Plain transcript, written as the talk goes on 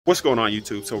What's going on,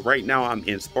 YouTube? So right now I'm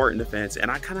in Spartan Defense,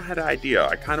 and I kind of had an idea.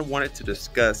 I kind of wanted to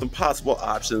discuss some possible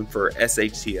options for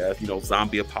SHTF, you know,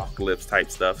 zombie apocalypse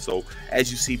type stuff. So as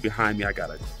you see behind me, I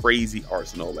got a crazy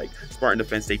arsenal. Like Spartan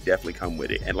Defense, they definitely come with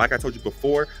it. And like I told you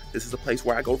before, this is a place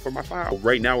where I go for my fire.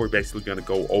 Right now, we're basically going to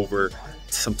go over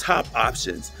some top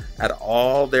options. Out of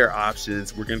all their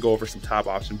options, we're going to go over some top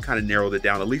options, kind of narrow it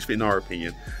down, at least in our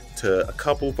opinion, to a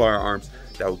couple firearms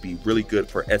that would be really good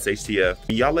for SHTF.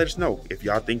 Y'all let us know if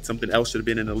y'all think something else should have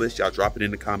been in the list. Y'all drop it in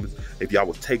the comments. If y'all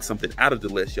would take something out of the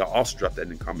list, y'all also drop that in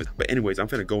the comments. But anyways, I'm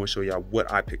gonna go and show y'all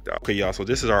what I picked up. Okay, y'all, so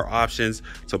this is our options.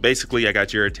 So basically, I got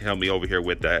Jared to help me over here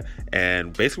with that.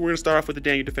 And basically, we're gonna start off with the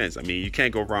Daniel Defense. I mean, you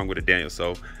can't go wrong with a Daniel.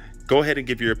 So go ahead and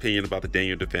give your opinion about the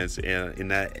Daniel Defense in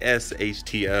that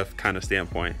SHTF kind of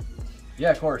standpoint. Yeah,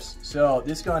 of course. So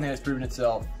this gun has proven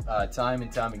itself time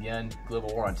and time again, Global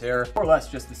War on Terror. More or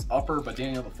less just this upper, but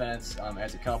Daniel Defense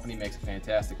as a company makes a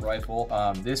fantastic rifle.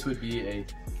 This would be a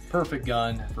perfect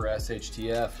gun for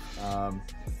SHTF.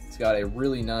 It's got a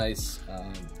really nice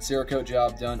Cerakote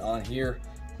job done on here.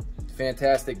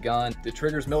 Fantastic gun. The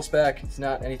trigger's mil-spec. It's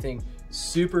not anything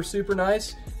super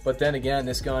nice, but then again,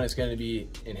 this gun is going to be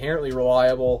inherently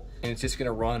reliable, and it's just going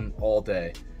to run all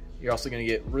day. You're also going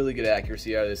to get really good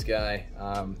accuracy out of this guy,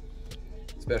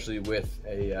 especially with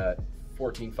a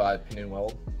 14.5 pin-in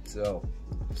weld. So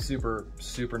super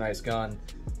nice gun,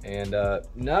 and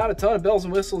not a ton of bells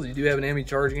and whistles. You do have an ammo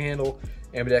charging handle,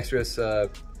 ambidextrous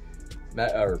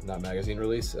not magazine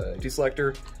release,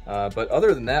 deselector, but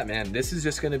other than that, man, this is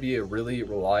just going to be a really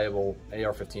reliable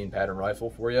AR-15 pattern rifle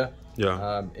for you.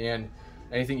 Yeah. And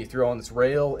anything you throw on this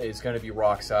rail is going to be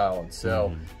rock solid.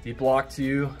 So the Block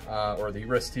 2 or the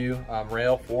Wrist 2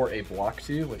 rail for a Block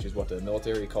 2, which is what the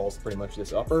military calls pretty much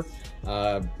this upper,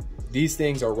 these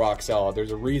things are rock solid.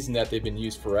 There's a reason that they've been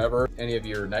used forever. Any of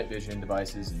your night vision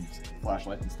devices and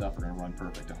flashlights and stuff are going to run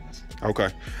perfect on this. Okay,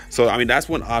 so I mean, that's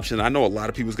one option. I know a lot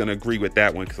of people's going to agree with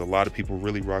that one because a lot of people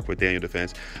really rock with Daniel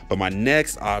Defense. But my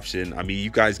next option, I mean, you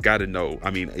guys got to know. I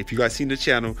mean, if you guys seen the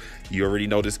channel, you already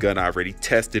know this gun. I already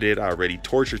tested it. I already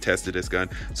torture tested this gun.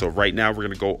 So right now we're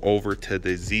going to go over to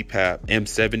the ZPAP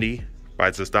M70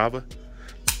 by Zastava.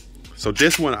 So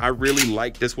this one, I really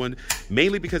like this one,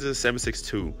 mainly because it's a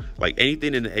 7.62. Like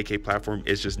anything in the AK platform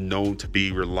is just known to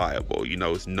be reliable. You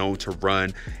know, it's known to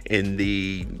run in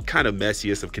the kind of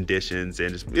messiest of conditions,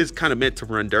 and it's kind of meant to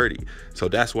run dirty. So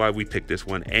that's why we picked this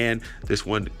one. And this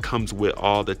one comes with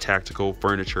all the tactical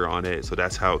furniture on it. So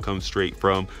that's how it comes straight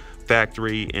from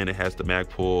factory, and it has the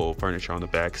Magpul furniture on the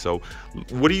back. So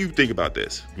what do you think about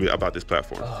this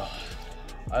platform?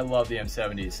 I love the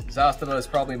M70s. Zastava is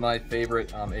probably my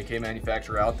favorite AK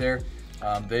manufacturer out there.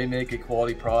 They make a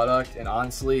quality product, and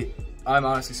honestly, I'm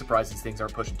honestly surprised these things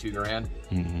aren't pushing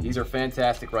 $2,000. These are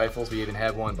fantastic rifles. We even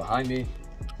have one behind me,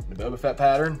 the Boba Fett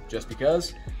pattern, just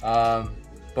because.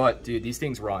 But dude, these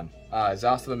things run.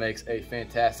 Zastava makes a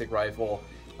fantastic rifle.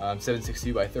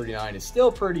 7.62 by 39 is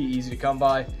still pretty easy to come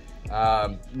by.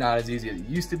 Not as easy as it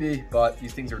used to be, but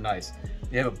these things are nice.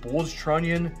 They have a bulged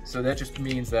trunnion, so that just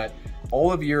means that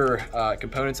all of your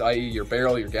components, i.e. your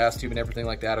barrel, your gas tube, and everything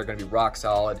like that are going to be rock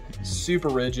solid, super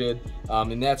rigid,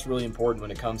 and that's really important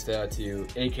when it comes to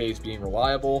AKs being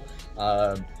reliable.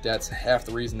 That's half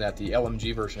the reason that the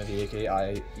LMG version of the AK,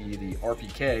 i.e. the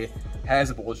RPK, has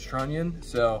a bulged trunnion,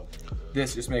 so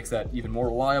this just makes that even more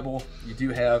reliable. You do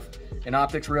have an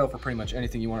optics rail for pretty much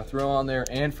anything you want to throw on there,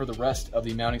 and for the rest of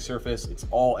the mounting surface, it's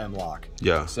all M-LOK.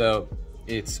 Yeah. So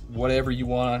it's whatever you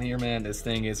want on here, man. This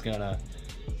thing is gonna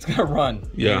run.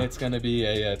 Yeah. And it's gonna be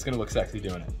it's gonna look sexy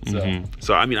doing it. So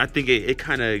So I mean, I think it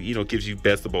kind of, you know, gives you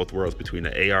best of both worlds between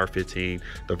the AR-15,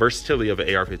 the versatility of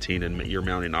an AR-15 and your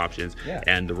mounting options,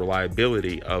 and the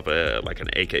reliability of like an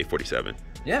AK-47.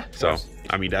 Yeah. So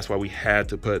I mean, that's why we had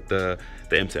to put the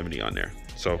M70 on there.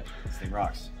 So this thing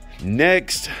rocks.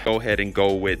 Next, go ahead and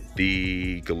go with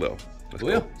the Galil.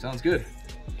 Galil, sounds good.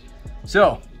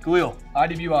 So Galil,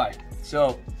 IWI.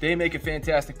 So they make a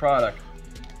fantastic product.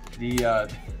 The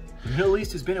Middle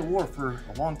East has been at war for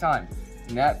a long time,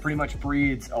 and that pretty much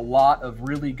breeds a lot of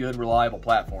really good, reliable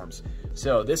platforms.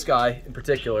 So this guy in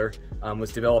particular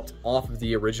was developed off of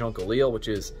the original Galil, which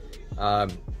is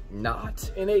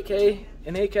not an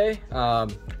AK.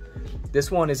 This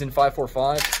one is in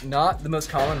 5.45, not the most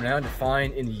common round to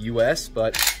find in the US,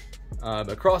 but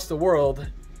across the world,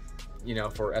 you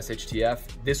know, for SHTF,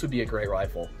 this would be a great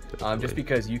rifle. Just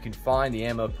because you can find the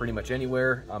ammo pretty much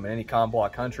anywhere, in any comm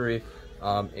block country,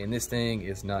 and this thing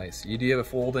is nice. You do have a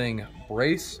folding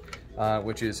brace,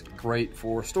 which is great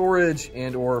for storage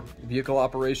and or vehicle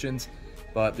operations,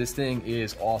 but this thing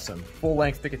is awesome. Full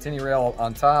length Picatinny rail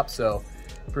on top, so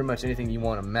pretty much anything you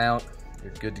want to mount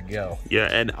you're good to go. Yeah,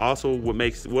 and also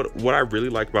what I really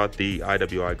like about the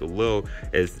IWI Galil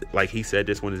is, like he said,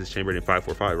 this one is chambered in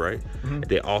 545, right?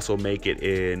 They also make it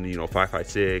in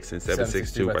 556 and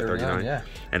 762 by 39. Yeah.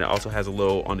 And it also has a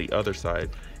little on the other side.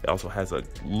 It also has a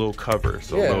little cover,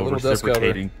 so yeah, a little dust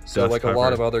cover. So like cover. A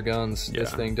lot of other guns,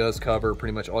 this thing does cover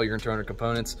pretty much all your internal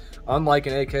components. Unlike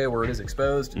an AK where it is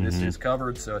exposed, this is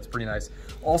covered, so it's pretty nice.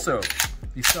 Also,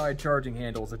 the side charging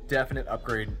handle is a definite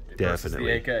upgrade versus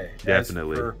the AK.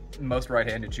 Definitely. For most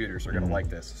right-handed shooters are going to like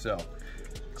this. So,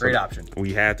 great option.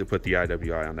 We had to put the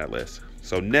IWI on that list.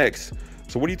 So next,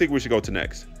 what do you think we should go to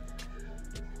next?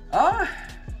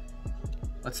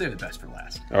 Let's save the best for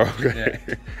last. Okay.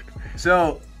 Yeah.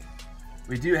 So,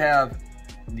 we do have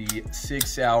the Sig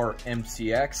Sauer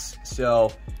MCX.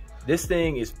 So, this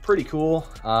thing is pretty cool.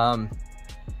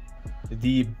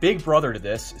 The big brother to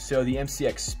this, so the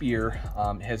MCX Spear,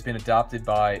 has been adopted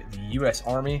by the U.S.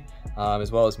 Army,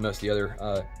 as well as most of the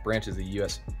other branches of the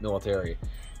U.S. military,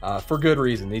 for good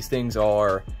reason. These things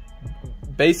are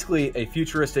basically a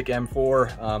futuristic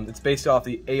M4. It's based off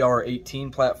the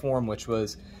AR-18 platform, which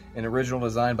was an original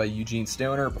design by Eugene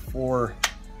Stoner before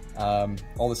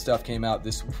all this stuff came out.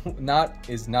 This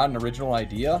is not an original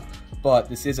idea, but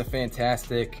this is a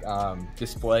fantastic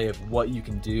display of what you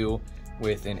can do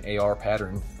with an AR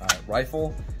pattern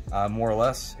rifle, more or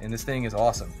less, and this thing is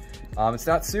awesome. It's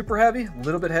not super heavy, a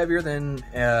little bit heavier than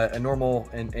a normal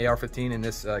AR-15 in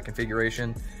this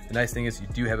configuration. The nice thing is you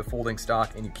do have a folding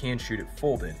stock and you can shoot it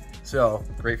folded, so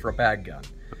great for a bag gun.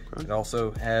 Okay. It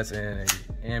also has an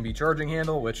ambi charging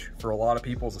handle, which for a lot of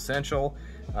people is essential.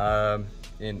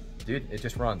 And dude, it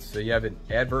just runs. So you have an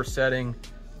adverse setting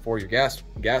for your gas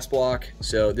block,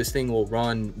 so this thing will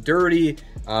run dirty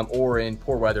or in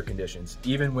poor weather conditions,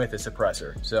 even with a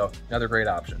suppressor. So another great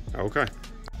option. Okay.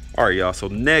 All right, y'all. So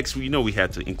next, we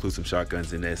had to include some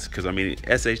shotguns in this because I mean,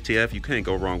 SHTF, you can't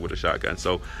go wrong with a shotgun.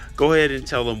 So go ahead and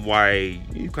tell them why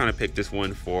you kind of picked this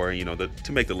one for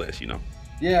to make the list.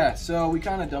 Yeah, so we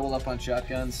kind of doubled up on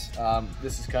shotguns.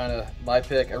 This is kind of my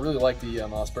pick. I really like the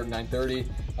Spartan 930.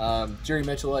 Jerry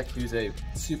Michalek, who's a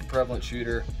super prevalent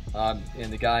shooter,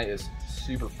 and the guy is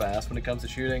super fast when it comes to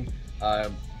shooting,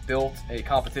 built a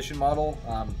competition model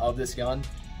of this gun,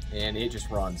 and it just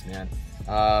runs, man.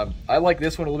 I like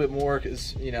this one a little bit more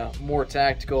because, more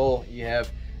tactical. You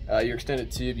have your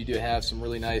extended tube. You do have some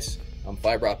really nice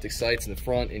fiber optic sights in the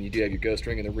front, and you do have your ghost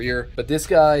ring in the rear. But this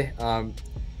guy,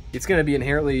 it's going to be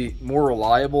inherently more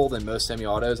reliable than most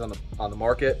semi-autos on the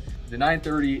market. The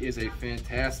 930 is a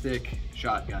fantastic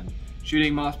shotgun.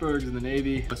 Shooting Mossbergs in the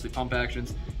Navy, mostly pump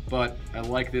actions, but I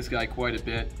like this guy quite a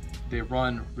bit. They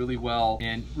run really well,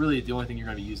 and really the only thing you're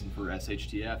going to be using for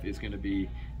SHTF is going to be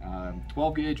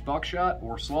 12 gauge buckshot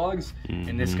or slugs,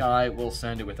 and this guy will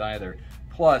send it with either.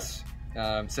 Plus,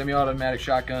 semi-automatic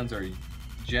shotguns are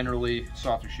generally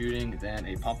softer shooting than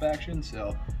a pump action,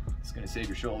 so it's going to save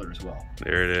your shoulder as well.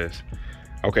 There it is.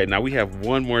 Okay, now we have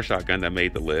one more shotgun that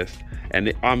made the list,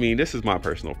 and I mean, this is my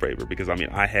personal favorite because I mean,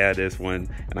 I had this one,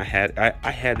 and I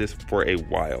had this for a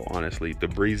while. Honestly, the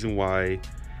reason why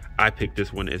I picked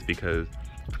this one is because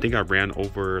I think I ran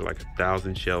over like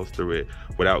 1,000 shells through it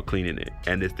without cleaning it,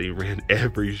 and this thing ran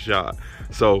every shot.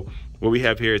 So what we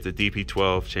have here is the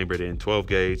DP12 chambered in 12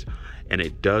 gauge, and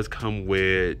it does come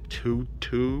with 2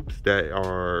 tubes that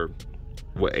are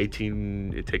what,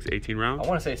 18? It takes 18 rounds. I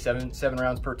want to say seven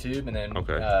rounds per tube, and then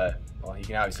well, you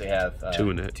can obviously have two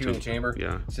in the chamber.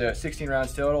 Yeah. So 16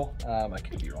 rounds total. I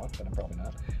could be wrong, but I'm probably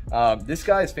not. This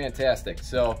guy is fantastic.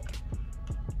 So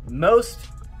most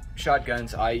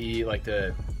shotguns, i.e., like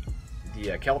the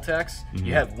Kel-Tecs,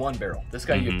 you have one barrel. This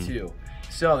guy you have 2.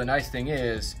 So the nice thing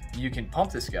is you can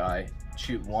pump this guy,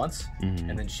 shoot once,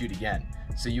 and then shoot again.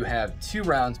 So you have 2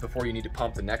 rounds before you need to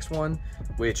pump the next one,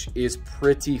 which is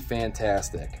pretty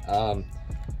fantastic.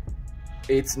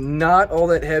 It's not all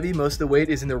that heavy. Most of the weight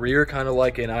is in the rear, kind of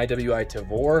like an IWI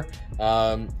Tavor.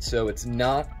 So it's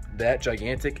not that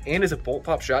gigantic. And as a bolt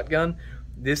pop shotgun,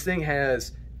 this thing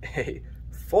has a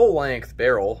full-length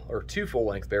barrel, or 2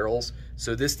 full-length barrels,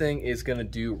 so this thing is going to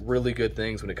do really good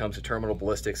things when it comes to terminal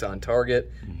ballistics on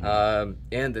target. And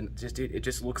then it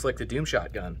just looks like the Doom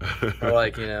shotgun, or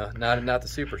like, not the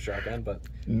super shotgun, but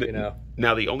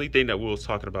Now the only thing that we was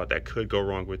talking about that could go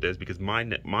wrong with this, because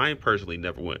mine personally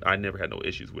I never had no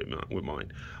issues with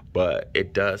mine, but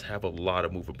it does have a lot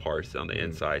of moving parts on the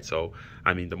inside. So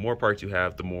I mean, the more parts you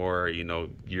have, the more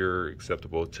you're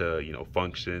acceptable to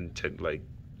function, to like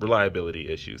reliability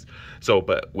issues. So,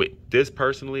 but with this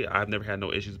personally, I've never had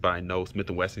no issues, but I know Smith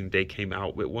 & Wesson, they came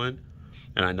out with one,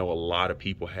 And I know a lot of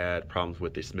people had problems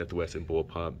with the Smith & Wesson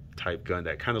bullpup type gun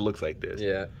that kind of looks like this.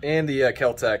 Yeah, and the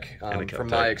Kel-Tec, from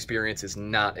my experience, is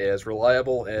not as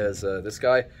reliable as this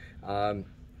guy.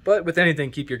 But with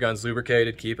anything, keep your guns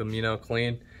lubricated, keep them, you know,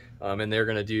 clean, and they're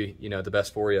going to do, you know, the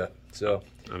best for you. So,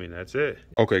 I mean, that's it.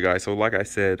 Okay, guys, so like I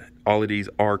said, all of these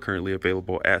are currently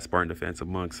available at Spartan Defense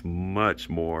amongst much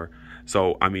more.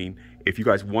 So, I mean, if you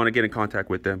guys want to get in contact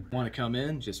with them, want to come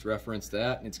in, just reference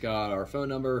that. It's got our phone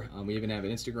number. We even have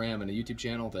an Instagram and a YouTube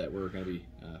channel that we're going to be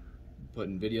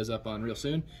putting videos up on real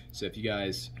soon. So if you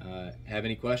guys have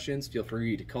any questions, feel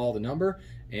free to call the number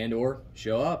and or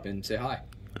show up and say hi.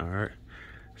 All right.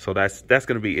 So that's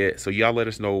going to be it. So y'all let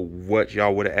us know what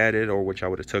y'all would have added or what y'all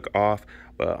would have took off.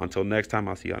 But until next time,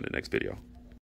 I'll see y'all in the next video.